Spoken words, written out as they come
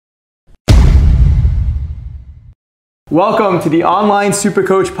Welcome to the Online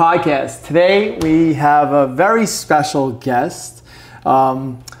SuperCoach podcast. Today we have a very special guest.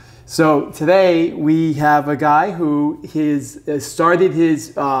 So today we have a guy who started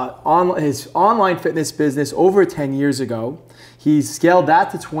his online fitness business over 10 years ago. He scaled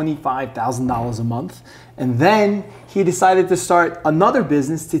that to $25,000 a month. And then he decided to start another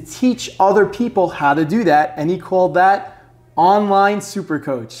business to teach other people how to do that. And he called that Online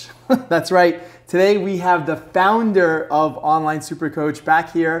SuperCoach. That's right. Today we have the founder of Online SuperCoach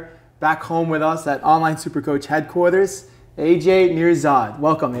back home with us at Online SuperCoach headquarters, AJ Mihrzad.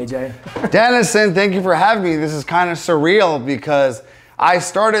 Welcome, AJ. Dennison, thank you for having me. This is kind of surreal because I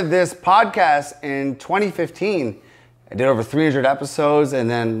started this podcast in 2015. I did over 300 episodes, and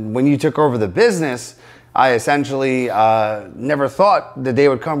then when you took over the business, I essentially never thought the day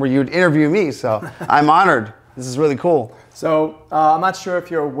would come where you would interview me, so I'm honored. This is really cool. So I'm not sure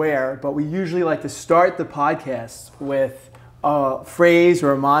if you're aware, but we usually like to start the podcast with a phrase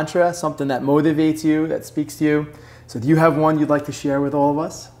or a mantra, something that motivates you, that speaks to you. So do you have one you'd like to share with all of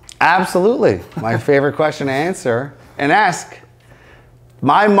us? Absolutely. My favorite question to answer and ask.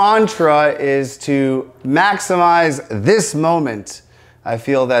 My mantra is to maximize this moment. I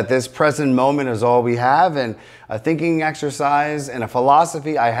feel that this present moment is all we have, and a thinking exercise and a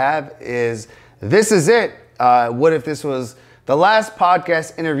philosophy I have is this is it. What if this was the last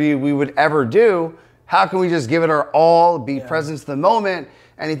podcast interview we would ever do? How can we just give it our all, be present to the moment?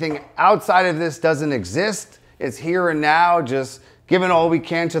 Anything outside of this doesn't exist. It's here and now, just giving all we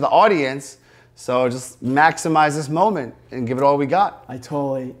can to the audience. So just maximize this moment and give it all we got. I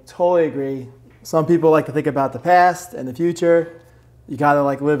totally agree. Some people like to think about the past and the future. You gotta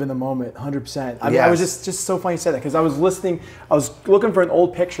live in the moment, 100%. I mean, I was just so funny you said that, because I was looking for an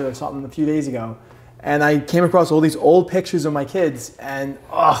old picture or something a few days ago, and I came across all these old pictures of my kids, and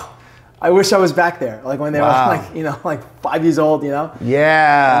I wish I was back there, when they were 5 years old,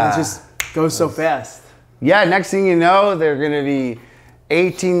 Yeah. And it just goes so fast. Yeah, next thing you know, they're gonna be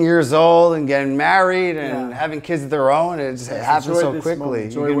 18 years old and getting married and having kids of their own. It just happens so quickly.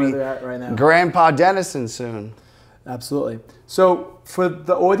 Enjoy where they're at right now. Grandpa Dennison soon. Absolutely. So for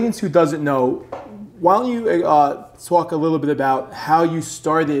the audience who doesn't know, why don't you talk a little bit about how you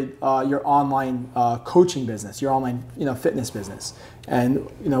started your online coaching business, your online fitness business, and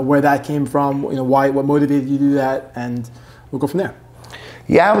where that came from, what motivated you to do that, and we'll go from there.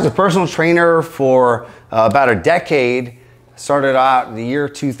 Yeah, I was a personal trainer for about a decade. Started out in the year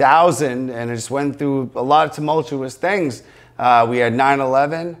 2000, and I just went through a lot of tumultuous things. We had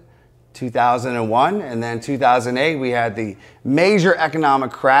 9/11. 2001, and then 2008 we had the major economic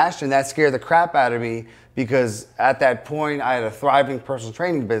crash, and that scared the crap out of me because at that point I had a thriving personal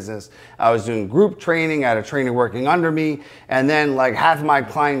training business. I was doing group training, I had a trainer working under me, and then half of my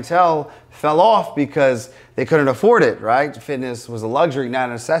clientele fell off because they couldn't afford it, right? Fitness was a luxury, not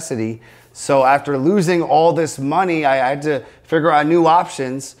a necessity. So after losing all this money, I had to figure out new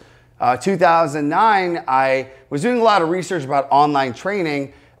options. 2009, I was doing a lot of research about online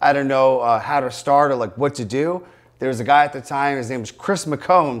training. I don't know how to start or what to do. There was a guy at the time, his name was Chris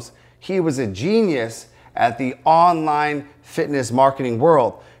McCombs. He was a genius at the online fitness marketing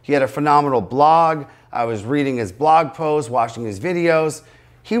world. He had a phenomenal blog. I was reading his blog posts, watching his videos.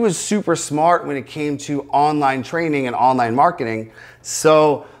 He was super smart when it came to online training and online marketing.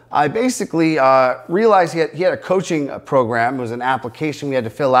 So I basically realized he had a coaching program. It was an application we had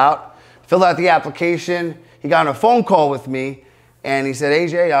to fill out. Filled out the application. He got on a phone call with me. And he said,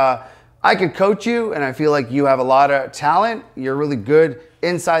 AJ, I could coach you, and I feel like you have a lot of talent. You're really good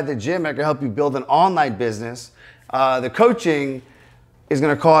inside the gym. I can help you build an online business. The coaching is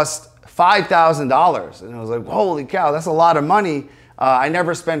going to cost $5,000. And I was like, holy cow, that's a lot of money. I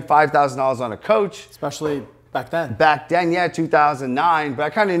never spent $5,000 on a coach. Especially back then. Back then, yeah, 2009. But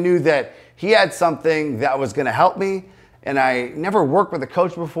I kind of knew that he had something that was going to help me. And I never worked with a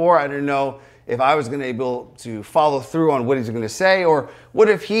coach before. I didn't know if I was going to be able to follow through on what he's going to say, or what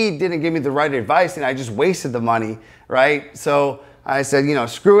if he didn't give me the right advice and I just wasted the money, right? So I said,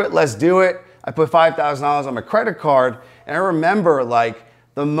 screw it, let's do it. I put $5,000 on my credit card, and I remember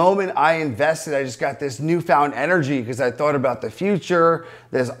the moment I invested, I just got this newfound energy because I thought about the future,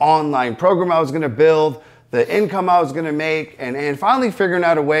 this online program I was going to build, the income I was going to make, and finally figuring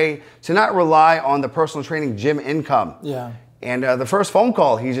out a way to not rely on the personal training gym income. Yeah. And the first phone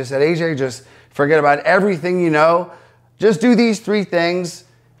call, he just said, AJ, just forget about everything you know. Just do these 3 things,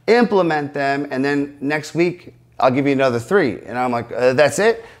 implement them, and then next week, I'll give you another 3. And I'm like, that's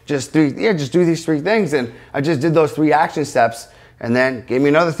it? Just do these 3 things. And I just did those 3 action steps, and then gave me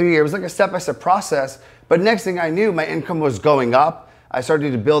another 3 years. It was like a step-by-step process. But next thing I knew, my income was going up. I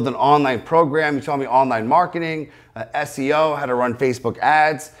started to build an online program. He taught me online marketing, SEO, how to run Facebook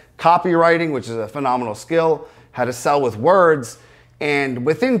ads, copywriting, which is a phenomenal skill, how to sell with words. And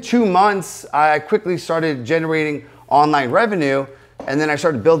within 2 months, I quickly started generating online revenue. And then I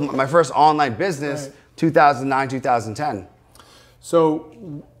started building my first online business, right. 2009, 2010.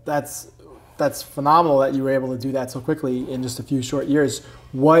 So that's phenomenal that you were able to do that so quickly in just a few short years.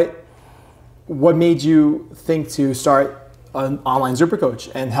 What made you think to start an online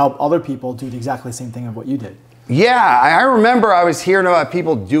SuperCoach and help other people do exactly the same thing of what you did? Yeah, I remember I was hearing about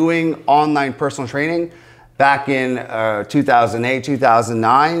people doing online personal training back in 2008,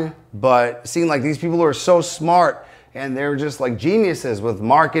 2009, but seeing like these people were so smart and they were just like geniuses with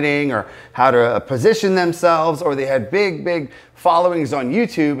marketing or how to position themselves, or they had big followings on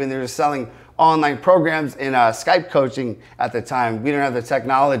YouTube and they're just selling online programs in Skype coaching at the time. We didn't have the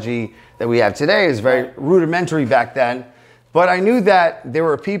technology that we have today. It was very rudimentary back then. But I knew that there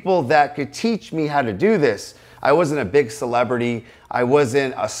were people that could teach me how to do this. I wasn't a big celebrity. I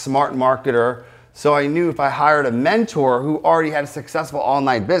wasn't a smart marketer. So I knew if I hired a mentor who already had a successful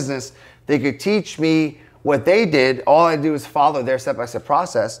online business, they could teach me what they did. All I do is follow their step-by-step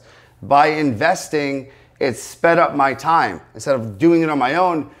process. By investing, it sped up my time. Instead of doing it on my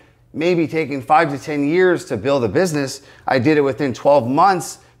own, maybe taking 5 to 10 years to build a business, I did it within 12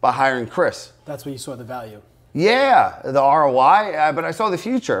 months by hiring Chris. That's where you saw the value. Yeah, the ROI, but I saw the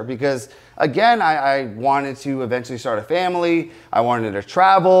future because, again, I wanted to eventually start a family. I wanted to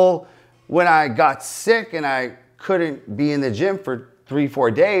travel. When I got sick and I couldn't be in the gym for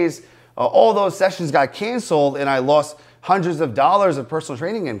 3-4 days, all those sessions got canceled and I lost hundreds of dollars of personal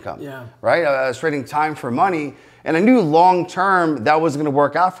training income. Yeah. Right? I was trading time for money, and I knew long term that wasn't going to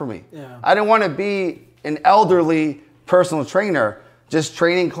work out for me. Yeah. I didn't want to be an elderly personal trainer just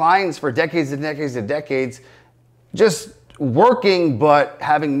training clients for decades and decades and decades, just working but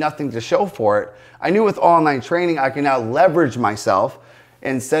having nothing to show for it. I knew with online training I can now leverage myself.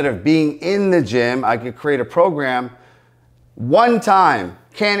 Instead of being in the gym, I could create a program one time,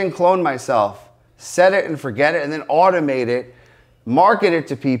 can and clone myself, set it and forget it, and then automate it, market it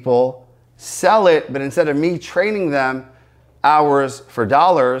to people, sell it, but instead of me training them hours for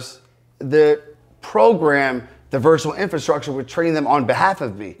dollars, the program, the virtual infrastructure would train them on behalf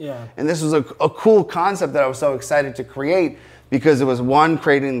of me. Yeah. And this was a cool concept that I was so excited to create because it was one,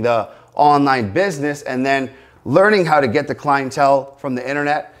 creating the online business, and then learning how to get the clientele from the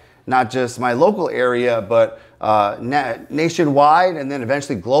internet, not just my local area, but nationwide, and then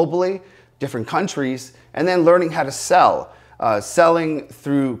eventually globally, different countries, and then learning how to sell. Selling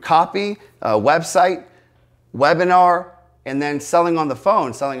through copy, website, webinar, and then selling on the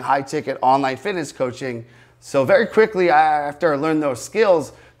phone, selling high-ticket online fitness coaching. So very quickly, after I learned those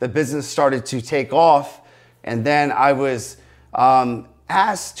skills, the business started to take off, and then I was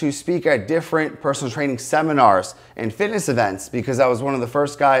asked to speak at different personal training seminars and fitness events because I was one of the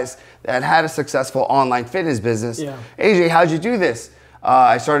first guys that had a successful online fitness business. Yeah. AJ, how'd you do this?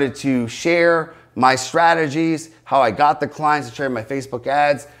 I started to share my strategies, how I got the clients, to share my Facebook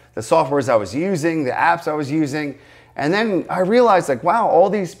ads, the softwares I was using, the apps I was using. And then I realized, like, wow, all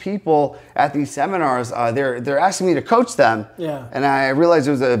these people at these seminars, they're asking me to coach them. Yeah. And I realized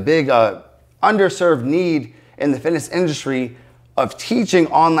there was a big underserved need in the fitness industry of teaching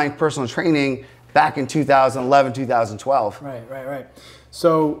online personal training back in 2011, 2012. Right.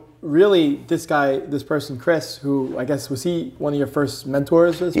 So really, this person, Chris, who I guess, was he one of your first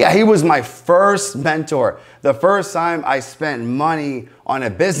mentors? Yeah, he was my first mentor. The first time I spent money on a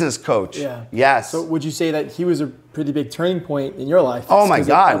business coach. Yeah. Yes. So would you say that he was a pretty big turning point in your life? Oh my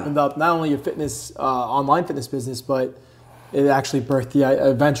God. It opened up not only your fitness, online fitness business, but it actually birthed the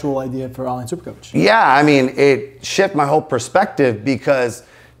eventual idea for Online SuperCoach. Yeah, I mean, it shifted my whole perspective because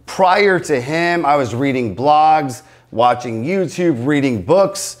prior to him, I was reading blogs, watching YouTube, reading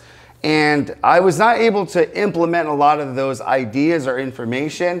books, and I was not able to implement a lot of those ideas or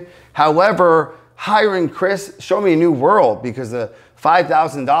information. However, hiring Chris showed me a new world because the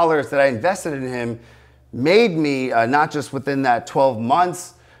 $5,000 that I invested in him made me, not just within that 12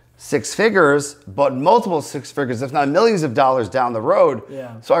 months, 6 figures, but multiple 6 figures, if not millions of dollars down the road.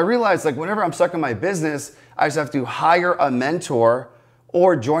 Yeah. So I realized, like, whenever I'm stuck in my business, I just have to hire a mentor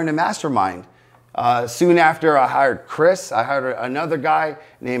or join a mastermind. Soon after I hired Chris, I hired another guy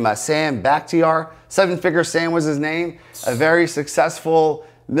named Sam Bakhtiar. 7-figure Sam was his name, a very successful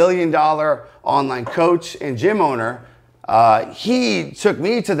 $1 million online coach and gym owner. He took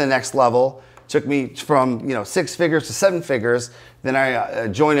me to the next level, took me from 6 figures to 7 figures. Then I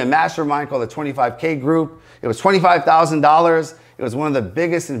joined a mastermind called the 25K group. It was $25,000. It was one of the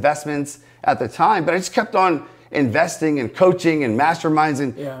biggest investments at the time, but I just kept on investing and coaching and masterminds,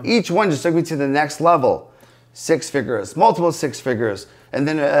 and each one just took me to the next level. 6 figures, multiple 6 figures, and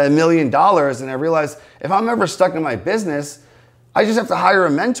then $1 million. And I realized if I'm ever stuck in my business, I just have to hire a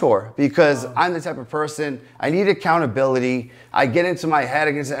mentor, because I'm the type of person, I need accountability. I get into my head,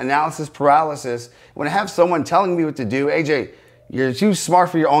 I get into analysis paralysis. When I have someone telling me what to do, AJ, you're too smart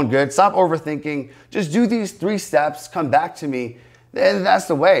for your own good. Stop overthinking. Just do these 3 steps, come back to me. And that's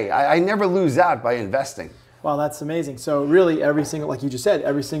the way. I never lose out by investing. Wow, that's amazing. So really every single, like you just said,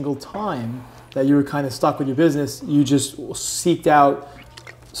 every single time that you were kind of stuck with your business, you just seeked out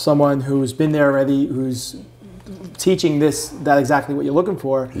someone who's been there already, who's teaching that exactly what you're looking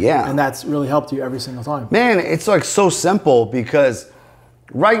for. Yeah. And that's really helped you every single time. Man, it's like so simple, because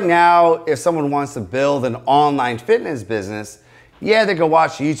right now, if someone wants to build an online fitness business, yeah, they could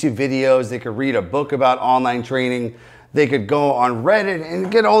watch YouTube videos, they could read a book about online training, they could go on Reddit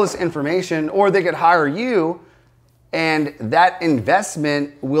and get all this information, or they could hire you, and that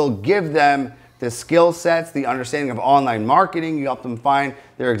investment will give them the skill sets, the understanding of online marketing. You help them find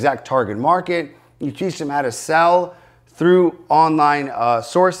their exact target market. You teach them how to sell through online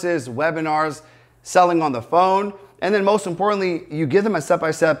sources, webinars, selling on the phone. And then most importantly, you give them a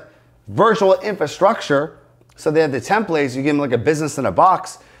step-by-step virtual infrastructure. So they have the templates, you give them like a business in a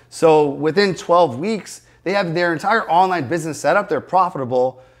box. So within 12 weeks, they have their entire online business set up, they're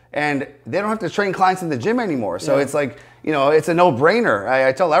profitable, and they don't have to train clients in the gym anymore. So it's like, you know, it's a no-brainer.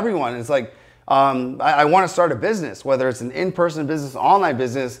 I tell everyone, it's like, I want to start a business, whether it's an in-person business, online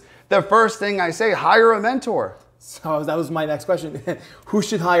business. The first thing I say, hire a mentor. So that was my next question. Who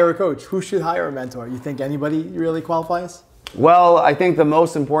should hire a coach? Who should hire a mentor? You think anybody really qualifies? Well, I think the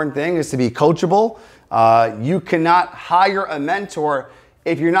most important thing is to be coachable. You cannot hire a mentor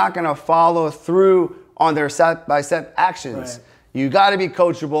if you're not going to follow through on their step-by-step actions. Right. You got to be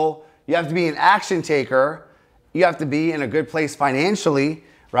coachable. You have to be an action taker. You have to be in a good place financially,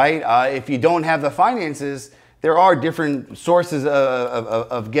 right? If you don't have the finances, there are different sources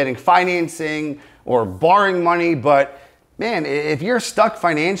of getting financing or borrowing money. But man, if you're stuck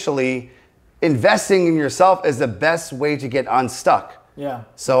financially, investing in yourself is the best way to get unstuck. Yeah.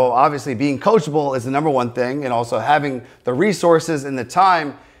 So obviously being coachable is the number one thing, and also having the resources and the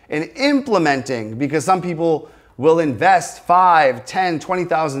time and implementing, because some people will invest $5,000, $10,000,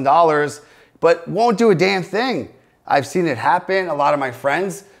 $20,000, but won't do a damn thing. I've seen it happen. A lot of my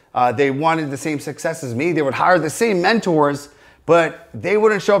friends, they wanted the same success as me. They would hire the same mentors, but they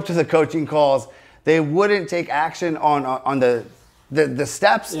wouldn't show up to the coaching calls. They wouldn't take action on the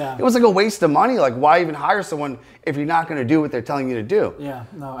steps. Yeah. It was like a waste of money. Like, why even hire someone if you're not going to do what they're telling you to do? Yeah,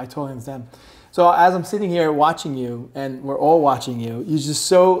 no, I totally understand. So as I'm sitting here watching you, and we're all watching you, you're just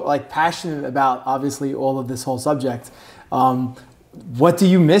so like passionate about obviously all of this whole subject. What do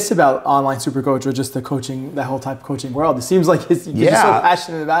you miss about Online SuperCoach, or just the coaching, that whole type of coaching world? It seems like you're just so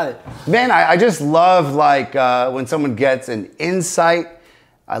passionate about it. Man, I just love like when someone gets an insight.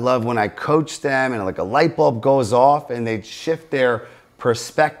 I love when I coach them and like a light bulb goes off and they shift their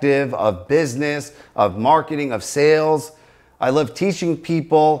perspective of business, of marketing, of sales. I love teaching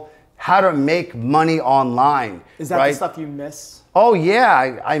people how to make money online. Is that the stuff you miss? Oh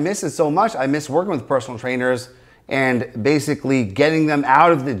yeah, I miss it so much. I miss working with personal trainers and basically getting them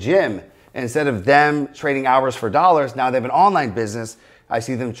out of the gym. Instead of them trading hours for dollars, now they have an online business. I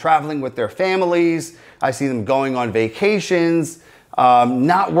see them traveling with their families. I see them going on vacations,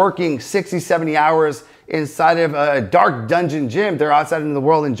 not working 60, 70 hours inside of a dark dungeon gym. They're outside in the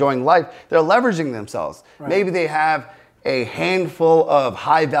world enjoying life. They're leveraging themselves. Right. Maybe they have a handful of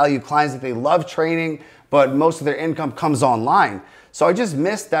high value clients that they love training, but most of their income comes online. So I just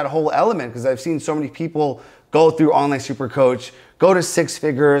missed that whole element, because I've seen so many people go through Online SuperCoach, go to 6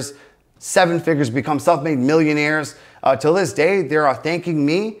 figures, 7 figures, become self-made millionaires. Till this day, they're thanking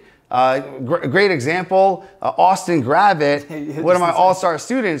me. Great example, Austin Gravitt, one of my all-star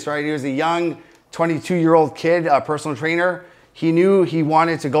students, right? He was a young 22-year-old kid, personal trainer. He knew he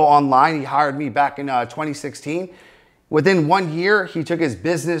wanted to go online. He hired me back in 2016. Within 1 year, he took his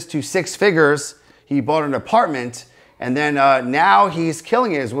business to 6 figures. He bought an apartment, and then now he's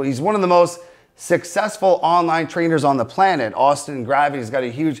killing it. He's one of the most successful online trainers on the planet. Austin Gravitt, he's got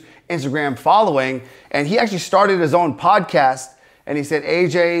a huge Instagram following, and he actually started his own podcast. And he said,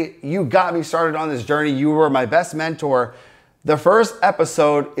 AJ, you got me started on this journey. You were my best mentor. The first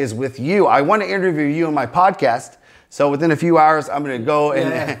episode is with you. I want to interview you on my podcast. So within a few hours, I'm going to go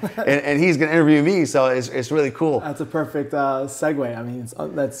and he's going to interview me. So it's really cool. That's a perfect segue. I mean,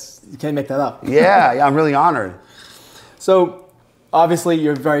 you can't make that up. Yeah, I'm really honored. So obviously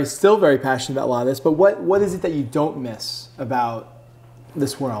you're still very passionate about a lot of this, but what is it that you don't miss about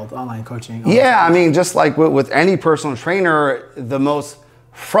this world, online coaching? Yeah, I mean, just like with any personal trainer, the most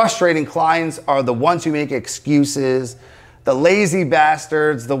frustrating clients are the ones who make excuses, the lazy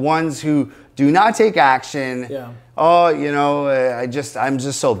bastards, the ones who do not take action. Yeah. Oh, I'm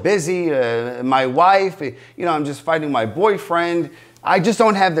just so busy. My wife, I'm just fighting my boyfriend. I just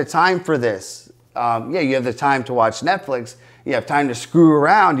don't have the time for this. You have the time to watch Netflix. You have time to screw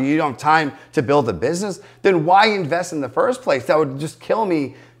around. You don't have time to build a business. Then why invest in the first place? That would just kill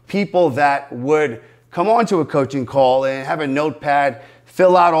me. People that would come onto a coaching call and have a notepad,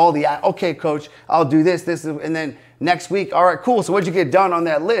 fill out all the, okay, coach, I'll do this, and then next week, all right, cool. So what'd you get done on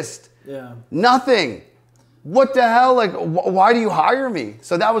that list? Yeah. Nothing. What the hell? Like, why do you hire me?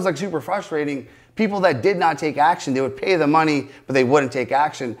 So that was like super frustrating. People that did not take action, they would pay the money, but they wouldn't take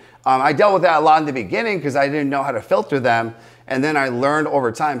action. I dealt with that a lot in the beginning because I didn't know how to filter them. And then I learned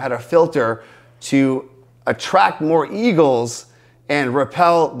over time how to filter to attract more eagles and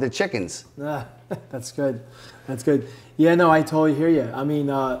repel the chickens. That's good. That's good. Yeah, no, I totally hear you. I mean,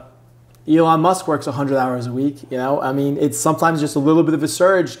 Elon Musk works 100 hours a week. I mean, it's sometimes just a little bit of a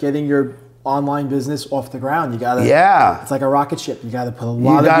surge getting your online business off the ground. You gotta, it's like a rocket ship. You gotta put a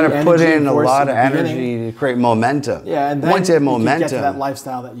lot of energy to create momentum. Yeah, and then once you have you momentum, can get to that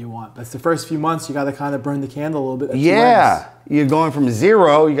lifestyle that you want. But it's the first few months you gotta kind of burn the candle a little bit. You're going from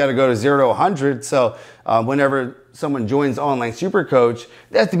 0, you gotta go to 0 to 100. So whenever someone joins Online SuperCoach,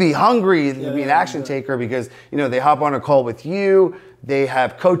 they have to be hungry, to be an action taker, because they hop on a call with you. They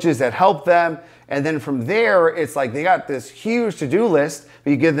have coaches that help them. And then from there, it's like they got this huge to-do list.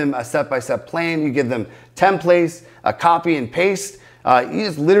 You give them a step-by-step plan. You give them templates, a copy and paste. You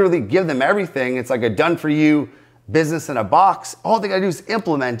just literally give them everything. It's like a done-for-you business in a box. All they got to do is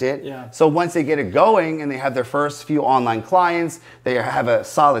implement it. Yeah. So once they get it going and they have their first few online clients, they have a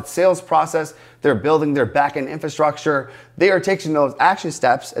solid sales process, they're building their back-end infrastructure, they are taking those action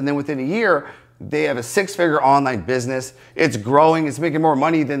steps, and then within a year, they have a 6-figure online business. It's growing. It's making more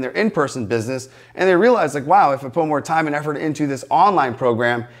money than their in-person business. And they realize, like, wow, if I put more time and effort into this online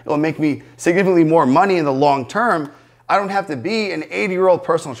program, it will make me significantly more money in the long term. I don't have to be an 80-year-old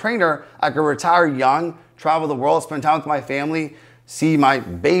personal trainer. I can retire young, travel the world, spend time with my family, see my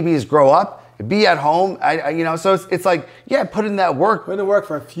babies grow up, be at home. So it's like, put in that work. Put in the work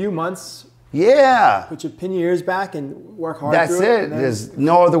for a few months. Yeah. Put your pin your ears back and work hard. That's it. There's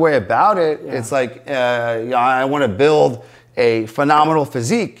no other way about it. Yeah. It's like, I want to build a phenomenal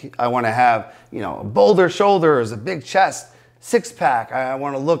physique. I want to have, boulder shoulders, a big chest, 6-pack. I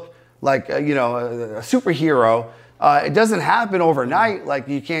want to look like, a superhero. It doesn't happen overnight. Like,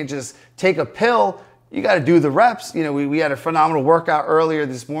 you can't just take a pill. You got to do the reps. We had a phenomenal workout earlier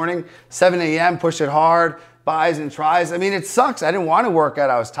this morning, 7 a.m., push it hard. Buys and tries. I mean, it sucks. I didn't want to work out.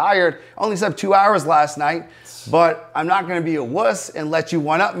 I was tired. I only slept 2 hours last night, but I'm not going to be a wuss and let you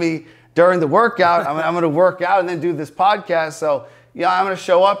one-up me during the workout. I'm going to work out and then do this podcast. So, I'm going to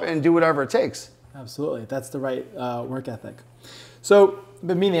show up and do whatever it takes. Absolutely. That's the right work ethic. So, I've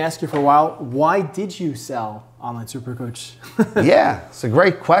been meaning to ask you for a while, why did you sell Online SuperCoach? Yeah, it's a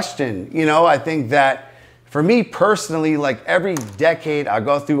great question. I think that for me personally, like every decade, I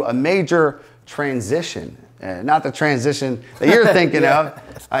go through a major transition. Not the transition that you're thinking of.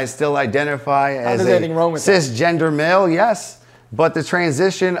 I still identify as a cisgender male, yes. But the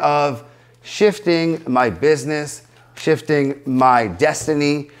transition of shifting my business, shifting my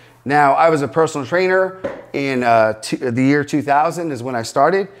destiny. Now, I was a personal trainer in the year 2000 is when I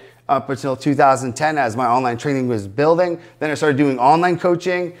started, up until 2010 as my online training was building. Then I started doing online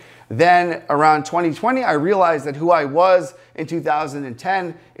coaching. Then around 2020, I realized that who I was in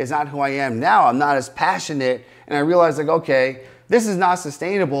 2010 is not who I am now. I'm not as passionate. And I realized, like, okay, this is not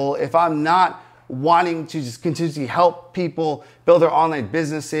sustainable if I'm not wanting to just continuously help people build their online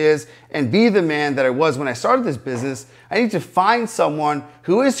businesses and be the man that I was when I started this business. I need to find someone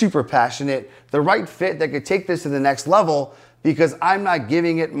who is super passionate, the right fit that could take this to the next level, because I'm not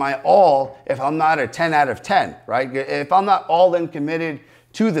giving it my all if I'm not a 10 out of 10, right? If I'm not all in committed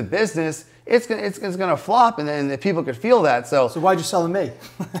to the business, it's gonna flop, and then the people could feel that. So why'd you sell to me?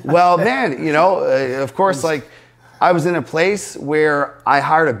 Well, man, of course, like I was in a place where I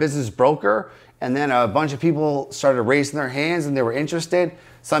hired a business broker, and then a bunch of people started raising their hands and they were interested.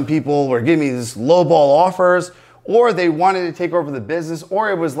 Some people were giving me this lowball offers, or they wanted to take over the business, or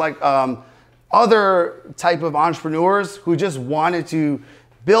it was like other type of entrepreneurs who just wanted to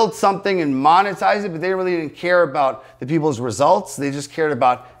build something and monetize it, but they really didn't care about the people's results. They just cared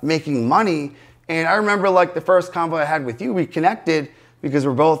about making money. And I remember like the first convo I had with you, we connected because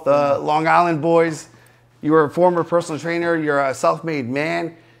we're both Long Island boys. You were a former personal trainer. You're a self-made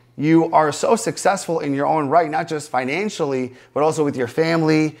man. you are so successful in your own right, not just financially, but also with your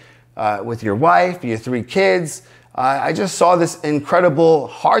family, with your wife, your 3 kids. I just saw this incredible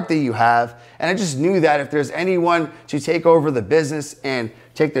heart that you have, and I just knew that if there's anyone to take over the business and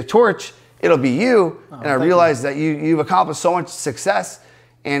take the torch, it'll be you. And I realized that you've accomplished so much success.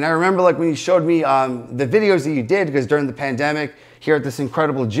 And I remember like when you showed me the videos that you did, because during the pandemic here at this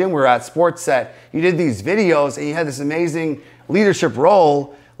incredible gym we were at, Sports Set, you did these videos and you had this amazing leadership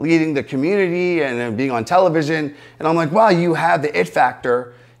role leading the community and being on television. And I'm like, wow, you have the it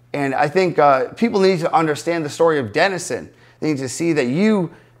factor. And I think people need to understand the story of Dennison. They need to see that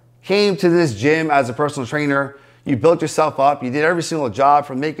you came to this gym as a personal trainer. You built yourself up. You did every single job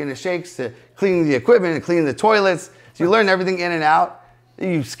from making the shakes to cleaning the equipment and cleaning the toilets. So you learned everything in and out.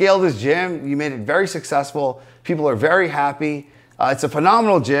 You scaled this gym. You made it very successful. People are very happy. It's a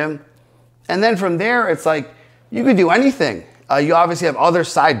phenomenal gym. And then from there, it's like you could do anything. You obviously have other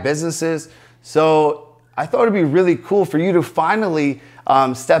side businesses. So I thought it'd be really cool for you to finally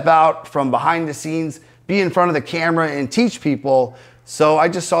step out from behind the scenes, be in front of the camera and teach people. So I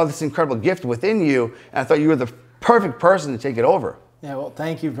just saw this incredible gift within you, and I thought you were the perfect person to take it over. Yeah, well,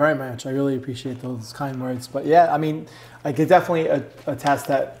 thank you very much. I really appreciate those kind words. But yeah, I mean, I could definitely attest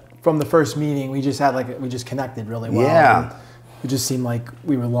that from the first meeting, we just connected really well. Yeah. It just seemed like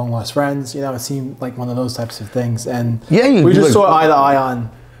we were long lost friends. You know, it seemed like one of those types of things. And yeah, we just saw eye to eye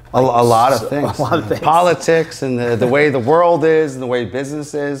on a lot of things. A lot of things. Politics and the way the world is and the way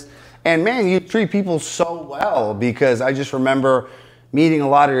business is. And man, you treat people so well, because I just remember meeting a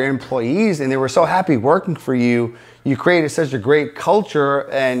lot of your employees and they were so happy working for you. You created such a great culture,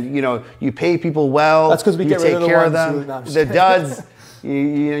 and you know, you pay people well. That's because we get rid of the duds.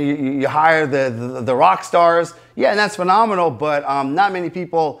 You hire the rock stars. Yeah, and that's phenomenal, but not many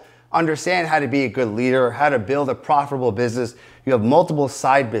people understand how to be a good leader, how to build a profitable business. You have multiple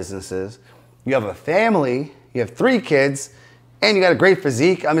side businesses. You have a family. You have 3 kids, and you got a great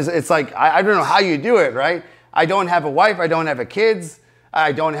physique. I mean, it's like, I don't know how you do it, right? I don't have a wife. I don't have a kids.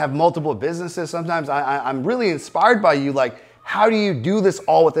 I don't have multiple businesses. Sometimes I'm really inspired by you. Like, how do you do this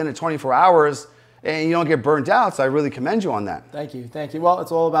all within the 24 hours and you don't get burnt out? So I really commend you on that. Thank you. Thank you. Well,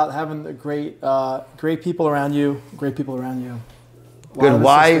 it's all about having the great people around you, Good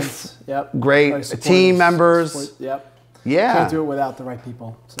wife, yep. Great team members. Yep. Yeah. Can't do it without the right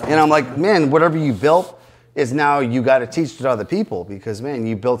people. So. And I'm like, man, whatever you built is now you got to teach to other people, because man,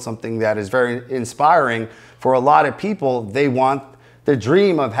 you built something that is very inspiring for a lot of people. They want the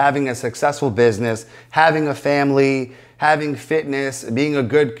dream of having a successful business, having a family, having fitness, being a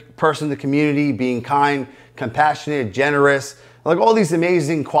good person in the community, being kind, compassionate, generous, like all these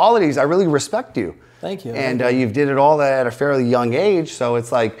amazing qualities. I really respect you. Thank you. And you've did it all at a fairly young age. So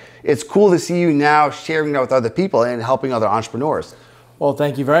it's like, it's cool to see you now sharing that with other people and helping other entrepreneurs. Well,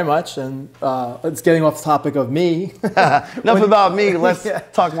 thank you very much. And it's getting off the topic of me. Enough about me. Let's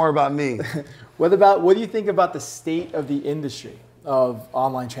talk more about me. What do you think about the state of the industry of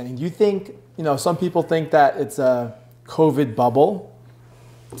online training? Do you think, some people think that it's a COVID bubble.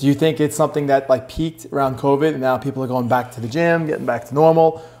 Do you think it's something that like peaked around COVID and now people are going back to the gym, getting back to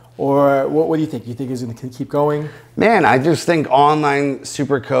normal? Or what do you think? You think it's going to keep going? Man, I just think Online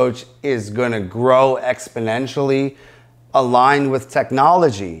SuperCoach is going to grow exponentially, aligned with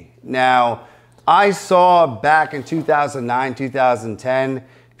technology. Now, I saw back in 2009, 2010,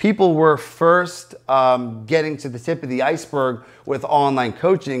 people were first getting to the tip of the iceberg with online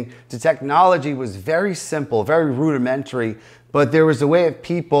coaching. The technology was very simple, very rudimentary, but there was a way of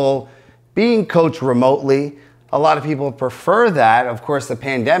people being coached remotely. A lot of people prefer that. Of course, the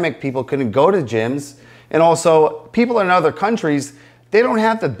pandemic, people couldn't go to gyms. And also, people in other countries, they don't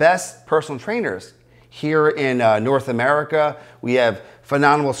have the best personal trainers. Here in North America, we have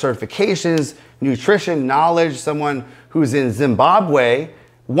phenomenal certifications, nutrition, knowledge. Someone who's in Zimbabwe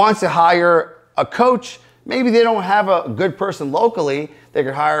wants to hire a coach. Maybe they don't have a good person locally. They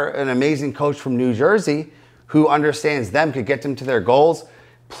could hire an amazing coach from New Jersey who understands them, could get them to their goals.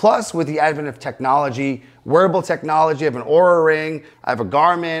 Plus, with the advent of technology, wearable technology, I have an Oura Ring, I have a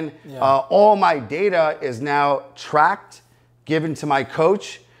Garmin. All my data is now tracked, given to my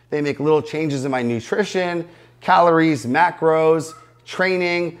coach. They make little changes in my nutrition, calories, macros,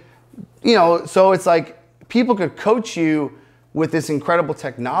 training. So it's like people could coach you with this incredible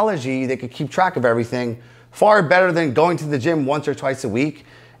technology. They could keep track of everything far better than going to the gym once or twice a week.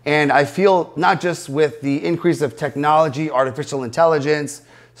 And I feel not just with the increase of technology, artificial intelligence,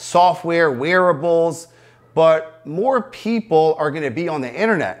 software, wearables, but more people are going to be on the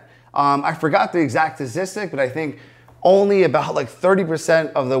internet. I forgot the exact statistic, but I think only about like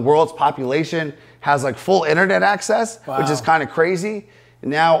 30% of the world's population has like full internet access, which is kind of crazy.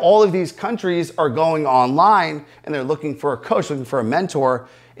 Now all of these countries are going online and they're looking for a coach, looking for a mentor.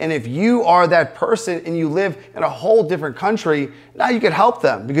 And if you are that person and you live in a whole different country, now you can help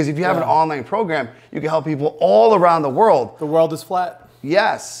them, because if you have an online program, you can help people all around the world. The world is flat.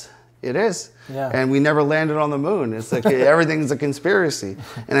 Yes, it is. Yeah. And we never landed on the moon. It's like everything's a conspiracy.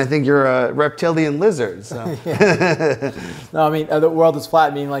 And I think you're a reptilian lizard. So. No, I mean, the world is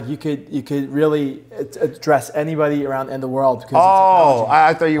flat. I mean, like you could really address anybody around in the world because of technology.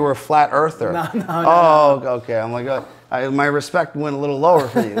 I thought you were a flat earther. No. Okay. I'm like, my respect went a little lower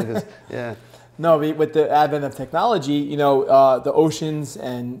for you. Because, yeah. No, with the advent of technology, the oceans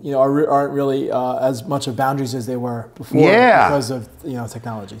and aren't really as much of boundaries as they were before because of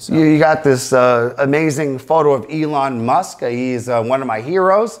technology. So. You got this amazing photo of Elon Musk. He's one of my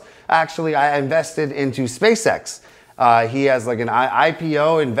heroes. Actually, I invested into SpaceX. He has like an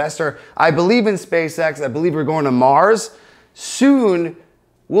IPO investor. I believe in SpaceX. I believe we're going to Mars. Soon,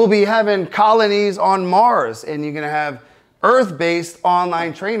 we'll be having colonies on Mars, and you're going to have Earth-based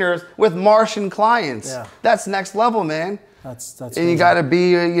online trainers with Martian clients. Yeah. That's next level, man. That's and you got to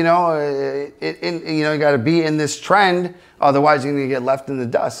be, you got to be in this trend. Otherwise, you're going to get left in the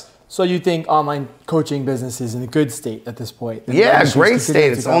dust. So you think online coaching business is in a good state at this point? Yeah, great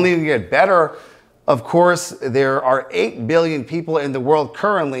state. It's only going to get better. Of course, there are 8 billion people in the world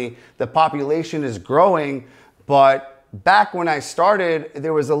currently. The population is growing, but back when I started,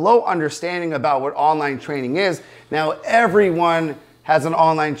 there was a low understanding about what online training is. Now everyone has an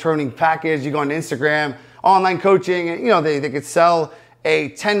online training package. You go on Instagram, online coaching, and they could sell a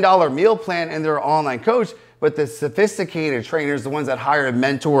 $10 meal plan and they're an online coach. But the sophisticated trainers, the ones that hire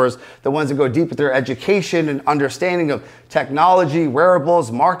mentors, the ones that go deep with their education and understanding of technology,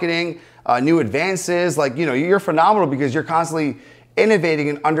 wearables, marketing, new advances, you're phenomenal because you're constantly innovating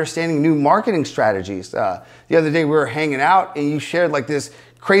and understanding new marketing strategies. The other day we were hanging out and you shared like this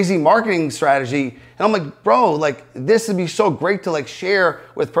crazy marketing strategy. And I'm like, bro, this would be so great to share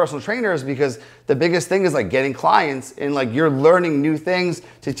with personal trainers, because the biggest thing is getting clients, and you're learning new things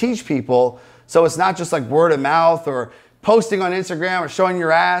to teach people. So it's not just word of mouth or posting on Instagram or showing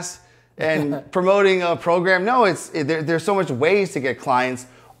your ass and promoting a program. No, there's so much ways to get clients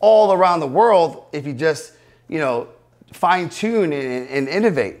all around the world if you just, fine tune and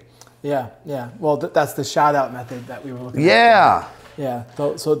innovate. Yeah. Well, that's the shout out method that we were looking at. Yeah.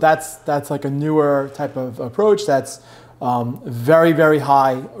 So that's like a newer type of approach. That's very, very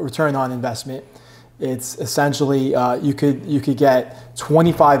high return on investment. It's essentially you could get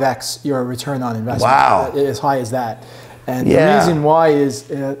 25x your return on investment. Wow. As high as that. And the reason why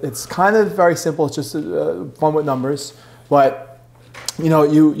is it's kind of very simple. It's just fun with numbers. But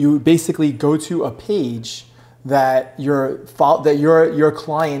you basically go to a page that your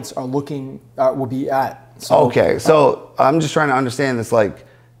clients are looking will be at. So I'm just trying to understand this,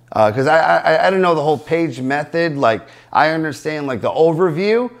 because I didn't know the whole page method. I understand the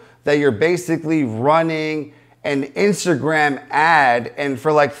overview that you're basically running an Instagram ad, and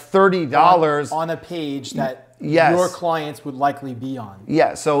for $30 on a page that your clients would likely be on.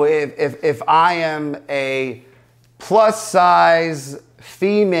 Yeah. So if I am a plus size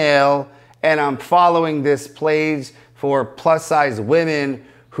female and I'm following this page for plus size women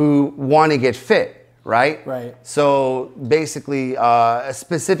who want to get fit, right? Right. So basically a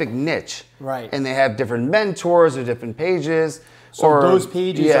specific niche. Right. And they have different mentors or different pages. So those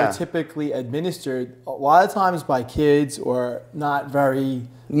pages are typically administered a lot of times by kids or not very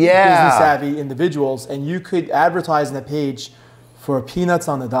business savvy individuals, and you could advertise on the page for peanuts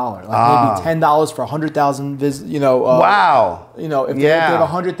on the dollar, maybe $10 for 100,000 wow. If they have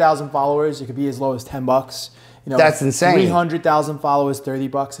 100,000 followers, it could be as low as $10. That's insane. 300,000 followers,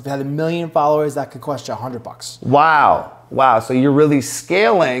 $30. If you had 1 million followers, that could cost you $100. Wow. So you're really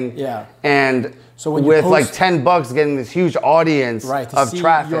scaling. Yeah. And so when with $10 getting this huge audience to see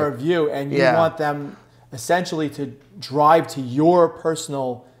traffic. Your view, and you want them essentially to drive to your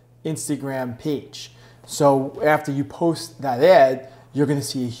personal Instagram page. So after you post that ad, you're going to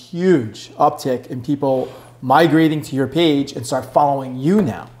see a huge uptick in people migrating to your page and start following you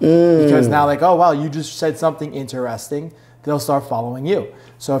now. Because now oh wow, you just said something interesting, they'll start following you.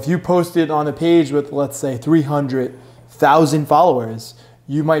 So if you posted on a page with, let's say, 300,000 followers,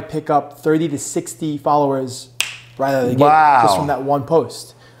 you might pick up 30 to 60 followers right out of the gate just from that one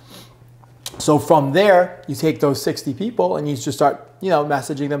post. So from there, you take those 60 people and you just start,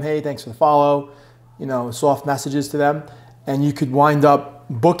 messaging them, hey, thanks for the follow, soft messages to them, and you could wind up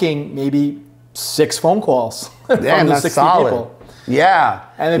booking maybe 6 phone calls from those 60 people. Yeah.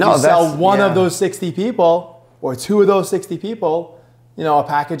 And if you sell one of those 60 people or 2 of those 60 people, a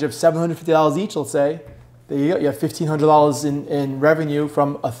package of $750 each, let's say, there you go. You have $1,500 in revenue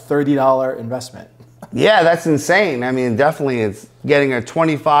from a $30 investment. Yeah, that's insane. I mean, definitely it's getting a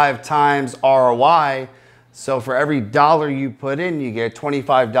 25 times ROI. So for every dollar you put in, you get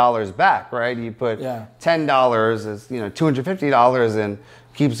 $25 back, right? You put $10, it's $250 and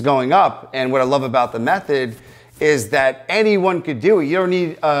keeps going up. And what I love about the method is that anyone could do it. You don't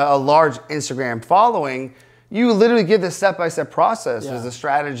need a large Instagram following. You literally give the step-by-step process. There's a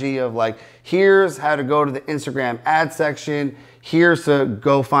strategy of like, here's how to go to the Instagram ad section. Here's to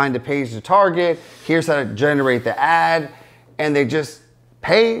go find a page to target. Here's how to generate the ad. And they just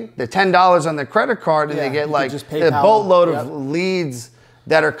pay the $10 on their credit card and they get like a boatload of leads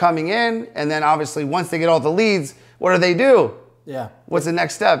that are coming in. And then obviously once they get all the leads, what do? Yeah. What's the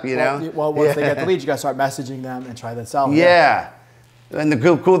next step, you know? Well, once they get the leads, you got to start messaging them and try to sell them. Yeah. And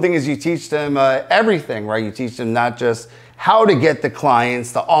the cool thing is you teach them everything, right? You teach them not just how to get the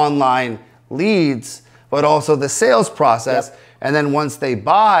clients, the online leads, but also the sales process. And then once they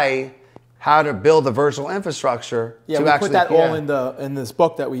buy, how to build a virtual infrastructure. Yeah, to we actually, put that all in this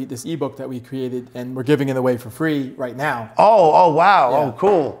book this ebook that we created, and we're giving it away for free right now. Oh wow. Oh,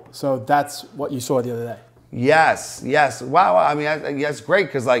 cool. So that's what you saw the other day. Yes. Wow. I mean, that's great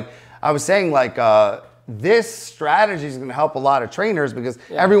because like I was saying, like this strategy is going to help a lot of trainers because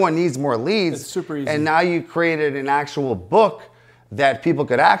everyone needs more leads. It's super easy. And now you created an actual book that people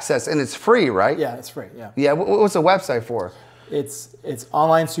could access, and it's free, right? Yeah, it's free. Yeah. Yeah. What's the website for? It's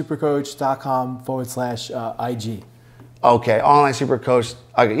onlinesupercoach.com/IG. Okay, Online SuperCoach.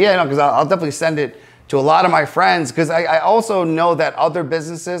 Okay, yeah, no, because I'll definitely send it to a lot of my friends because I also know that other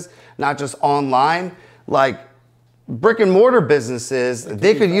businesses, not just online, like brick and mortar businesses,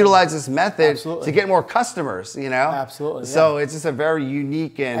 they could utilize this method to get more customers, you know? Absolutely. So it's just a very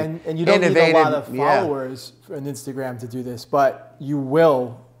unique and you don't innovative, need a lot of followers on Instagram to do this, but you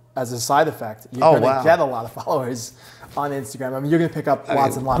will, as a side effect, you're going to get a lot of followers on Instagram. I mean, you're going to pick up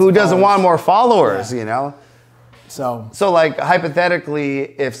lots and lots of followers. Who doesn't want more followers, you know? So like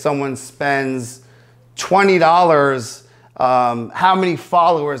hypothetically, if someone spends $20, how many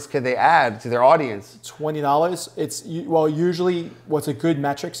followers could they add to their audience? $20. Well, usually what's a good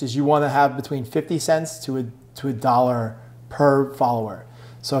metrics is you want to have between 50 cents to a dollar per follower.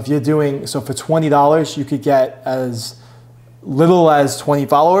 So if you're doing, for $20, you could get as little as 20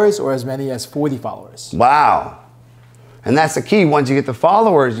 followers or as many as 40 followers. Wow. And that's the key. Once you get the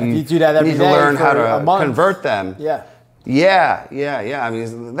followers, you do that every need to day learn for how a to month. convert them. Yeah. I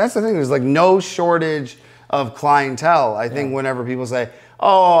mean, that's the thing. There's like no shortage of clientele. I think whenever people say,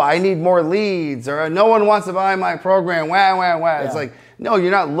 oh, I need more leads, or no one wants to buy my program, it's like, no,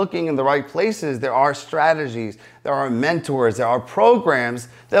 you're not looking in the right places. There are strategies, there are mentors, there are programs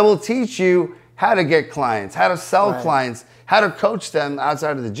that will teach you how to get clients, how to sell clients, how to coach them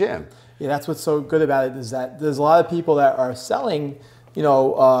outside of the gym. Yeah, that's what's so good about it is that there's a lot of people that are selling,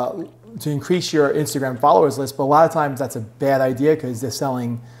 to increase your Instagram followers list, but a lot of times that's a bad idea because they're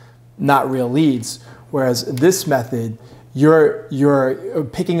selling not real leads. Whereas this method, you're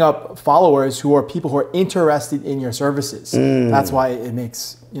picking up followers who are people who are interested in your services. That's why it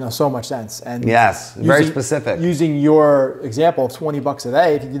makes so much sense. And very specific. Using your example of $20 a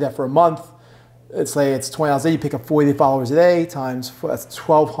day, if you do that for a month, let's say it's $20 a day, you pick up 40 followers a day times that's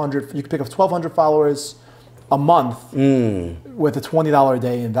 1,200. You can pick up 1,200 followers a month with a $20 a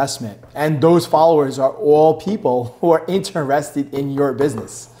day investment, and those followers are all people who are interested in your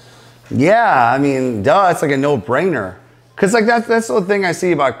business. Yeah, I mean, duh, it's like a no-brainer. Because like that's the thing I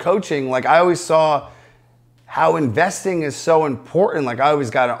see about coaching. Like I always saw how investing is so important. Like I always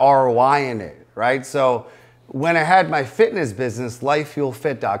got an ROI in it, right? So when I had my fitness business,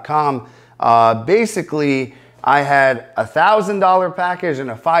 lifefuelfit.com, basically I had a $1,000 package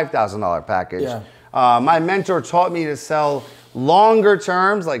and a $5,000 package. Yeah. My mentor taught me to sell longer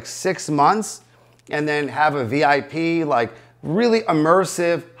terms, like 6 months, and then have a VIP, like really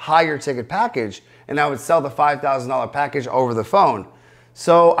immersive, higher ticket package. And I would sell the $5,000 package over the phone.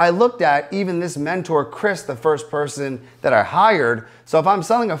 So I looked at even this mentor, Chris, the first person that I hired. So if I'm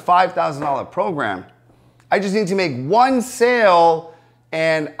selling a $5,000 program, I just need to make one sale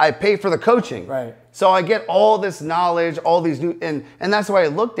and I pay for the coaching. Right. So I get all this knowledge, all these new, and that's why I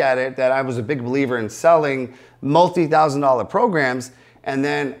looked at it, that I was a big believer in selling multi-$1,000 programs and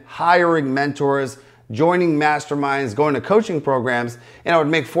then hiring mentors, joining masterminds, going to coaching programs, and I would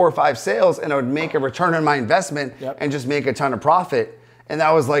make 4 or 5 sales and I would make a return on my investment and just make a ton of profit. And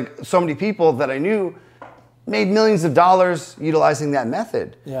that was like so many people that I knew made millions of dollars utilizing that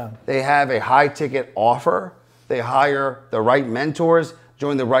method. Yeah. They have a high ticket offer, they hire the right mentors,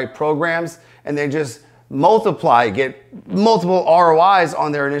 join the right programs, and they just multiply, get multiple ROIs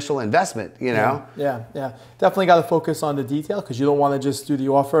on their initial investment, you know? Yeah. Definitely got to focus on the detail, because you don't want to just do the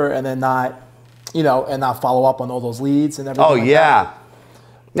offer and then not, and not follow up on all those leads and everything. Oh, like yeah. that.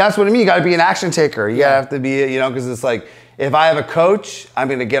 That's what I mean. You got to be an action taker. You got to have to be, because it's like, if I have a coach, I'm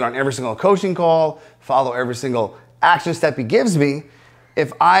going to get on every single coaching call, follow every single action step he gives me.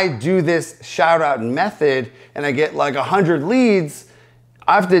 If I do this shout out method and I get like 100 leads,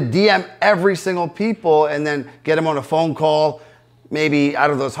 I have to DM every single people and then get them on a phone call. Maybe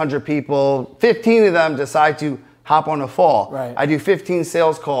out of those 100 people, 15 of them decide to hop on a fall. Right. I do 15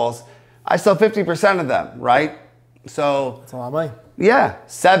 sales calls. I sell 50% of them, right? So that's a lot of money. Yeah,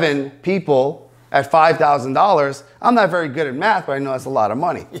 7 people at $5,000. I'm not very good at math, but I know that's a lot of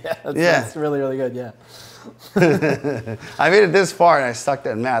money. Yeah, that's really, really good, yeah. I made it this far and I sucked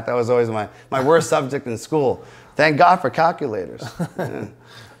at math. That was always my worst subject in school. Thank God for calculators. Yeah.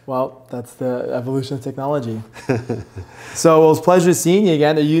 Well, that's the evolution of technology. So it was a pleasure seeing you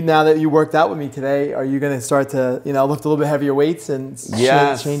again. Are you, now that you worked out with me today, are you going to start to, lift a little bit heavier weights and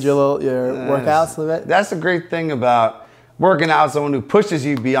change your workouts a little bit? That's the great thing about working out with someone who pushes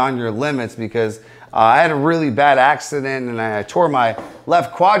you beyond your limits, because I had a really bad accident and I tore my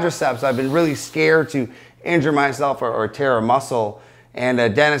left quadriceps. I've been really scared to injure myself or tear a muscle. And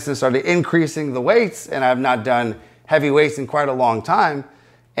Dennison started increasing the weights, and I've not done heavy weights in quite a long time.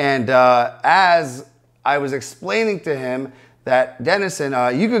 And as I was explaining to him that, Dennison,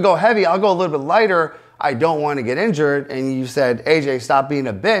 you could go heavy, I'll go a little bit lighter, I don't want to get injured. And you said, AJ, stop being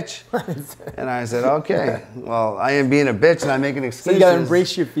a bitch. And I said, okay, well, I am being a bitch and I'm making excuses. So you got to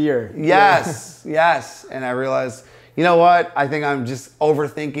embrace your fear. Yes, yes. And I realized, you know what? I think I'm just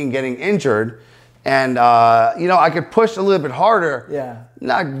overthinking getting injured. And, I could push a little bit harder. Yeah.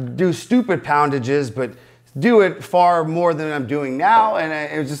 Not do stupid poundages, but do it far more than I'm doing now. And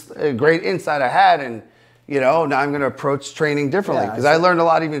it was just a great insight I had. And, now I'm going to approach training differently, because I learned a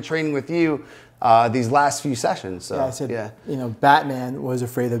lot even training with you these last few sessions. So, I said, Batman was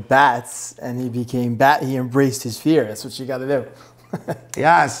afraid of bats and he became he embraced his fear. That's what you got to do.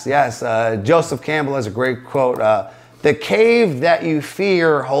 Yes. Joseph Campbell has a great quote. The cave that you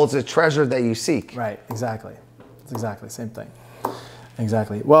fear holds a treasure that you seek. Right, exactly. It's exactly the same thing.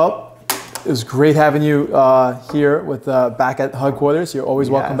 Exactly. Well, it was great having you here back at headquarters. You're always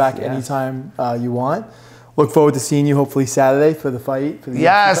welcome back anytime you want. Look forward to seeing you hopefully Saturday for the fight.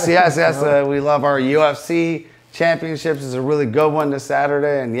 Yes. We love our UFC championships. It's a really good one this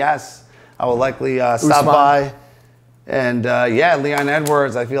Saturday. And yes, I will likely stop by. And Leon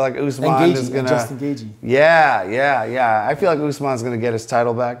Edwards, I feel like Usman is going to... Justin Gaethje. Yeah. I feel like Usman's going to get his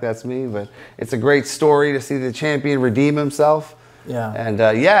title back. That's me. But it's a great story to see the champion redeem himself. Yeah. And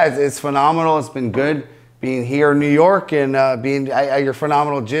it's phenomenal. It's been good being here in New York and being at your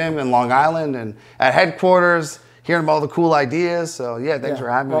phenomenal gym in Long Island and at headquarters, hearing about all the cool ideas. So, thanks for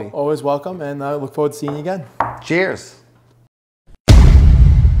having me. Always welcome, and I look forward to seeing you again. Cheers.